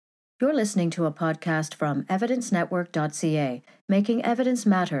You're listening to a podcast from evidencenetwork.ca, making evidence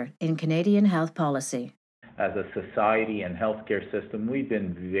matter in Canadian health policy. As a society and healthcare system, we've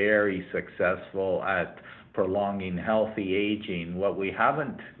been very successful at prolonging healthy aging. What we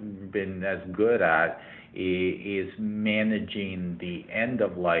haven't been as good at is managing the end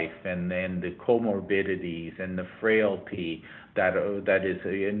of life and then the comorbidities and the frailty that is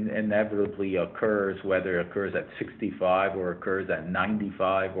inevitably occurs, whether it occurs at 65 or occurs at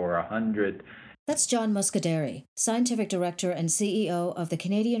 95 or 100. That's John Muscedere, Scientific Director and CEO of the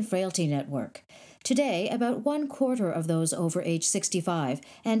Canadian Frailty Network. Today, about 1/4 of those over age 65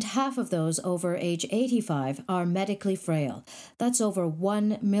 and half of those over age 85 are medically frail. That's over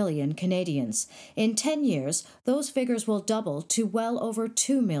 1 million Canadians. In 10 years, those figures will double to well over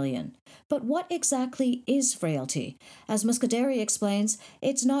 2 million. But what exactly is frailty? As Muscedere explains,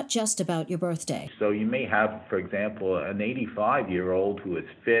 it's not just about your birthday. So you may have, for example, an 85-year-old who is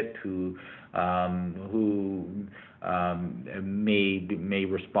fit, who may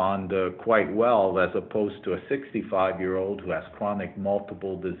respond quite well, as opposed to a 65-year-old who has chronic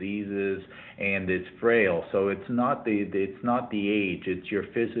multiple diseases and is frail. So it's not the age; it's your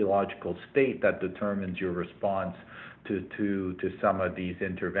physiological state that determines your response to some of these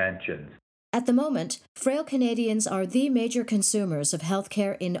interventions. At the moment, frail Canadians are the major consumers of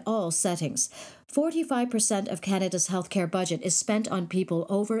healthcare in all settings. 45% of Canada's healthcare budget is spent on people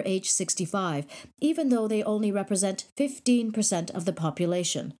over age 65, even though they only represent 15% of the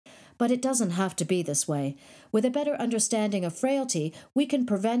population. But it doesn't have to be this way. With a better understanding of frailty, we can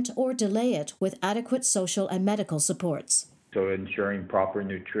prevent or delay it with adequate social and medical supports. So ensuring proper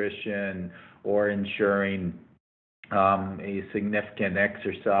nutrition or ensuring a significant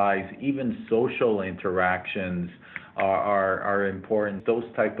exercise, even social interactions are important. Those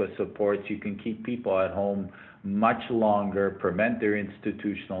type of supports, you can keep people at home much longer, prevent their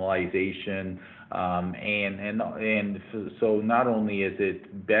institutionalization, and so not only is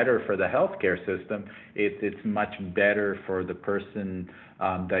it better for the healthcare system, it's much better for the person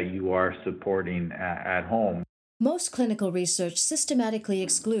that you are supporting at home. Most clinical research systematically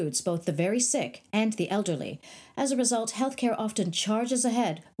excludes both the very sick and the elderly. As a result, healthcare often charges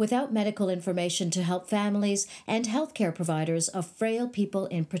ahead without medical information to help families and healthcare providers of frail people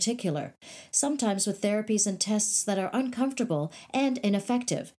in particular, sometimes with therapies and tests that are uncomfortable and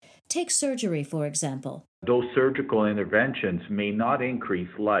ineffective. Take surgery, for example. Those surgical interventions may not increase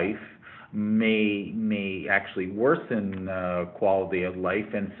life, may actually worsen quality of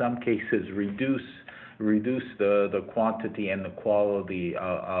life, in some cases reduce the quantity and the quality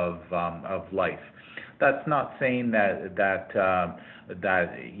of life. That's not saying that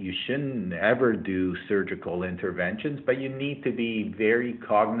you shouldn't ever do surgical interventions, but you need to be very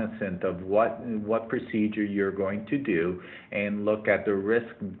cognizant of what procedure you're going to do and look at the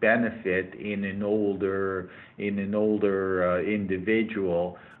risk benefit in an older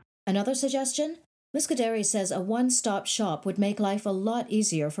individual. Another suggestion? Muscedere says a one-stop shop would make life a lot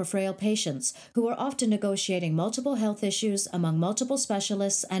easier for frail patients who are often negotiating multiple health issues among multiple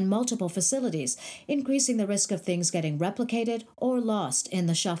specialists and multiple facilities, increasing the risk of things getting replicated or lost in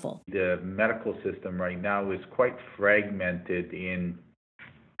the shuffle. The medical system right now is quite fragmented in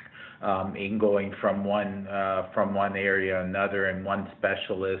going from one area to another, and one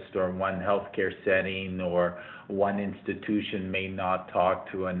specialist or one healthcare setting or one institution may not talk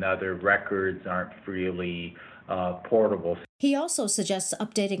to another. Records aren't freely portable. He also suggests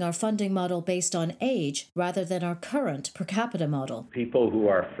updating our funding model based on age rather than our current per capita model. People who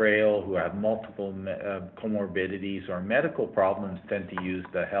are frail, who have multiple comorbidities or medical problems, tend to use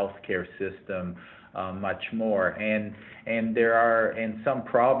the healthcare system much more, and there are, in some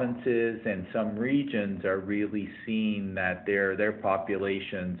provinces and some regions are really seeing that their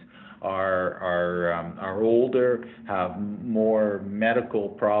populations are older, have more medical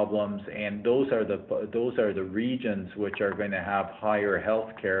problems, and those are the regions which are going to have higher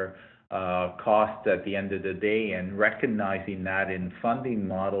healthcare costs at the end of the day. And recognizing that in funding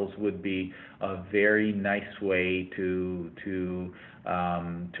models would be a very nice way to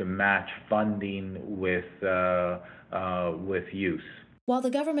match funding with use. While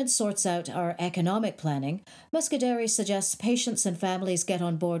the government sorts out our economic planning, Muscedere suggests patients and families get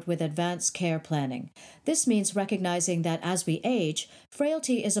on board with advanced care planning. This means recognizing that as we age,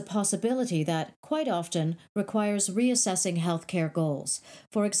 frailty is a possibility that, quite often, requires reassessing healthcare goals.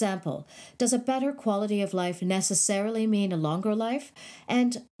 For example, does a better quality of life necessarily mean a longer life?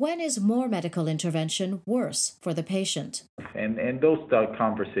 And when is more medical intervention worse for the patient? And those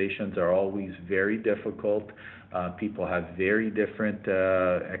conversations are always very difficult. People have very different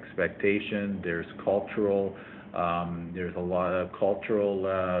expectations. There's cultural There's a lot of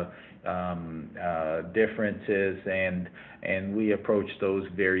cultural differences, and we approach those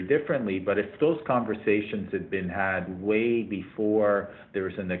very differently. But if those conversations had been had way before there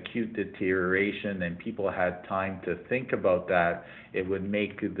was an acute deterioration and people had time to think about that, it would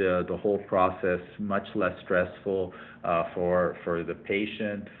make the whole process much less stressful for the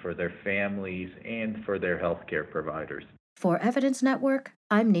patient, for their families, and for their healthcare providers. For Evidence Network,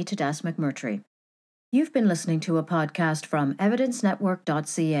 I'm Neeta Das McMurtry. You've been listening to a podcast from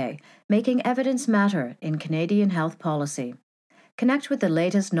evidencenetwork.ca, making evidence matter in Canadian health policy. Connect with the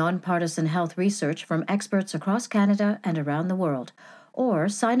latest nonpartisan health research from experts across Canada and around the world, or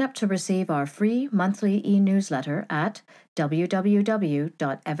sign up to receive our free monthly e-newsletter at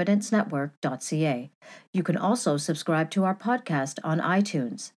www.evidencenetwork.ca. You can also subscribe to our podcast on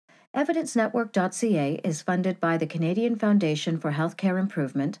iTunes. Evidencenetwork.ca is funded by the Canadian Foundation for Healthcare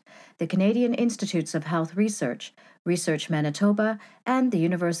Improvement, the Canadian Institutes of Health Research, Research Manitoba, and the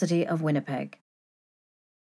University of Winnipeg.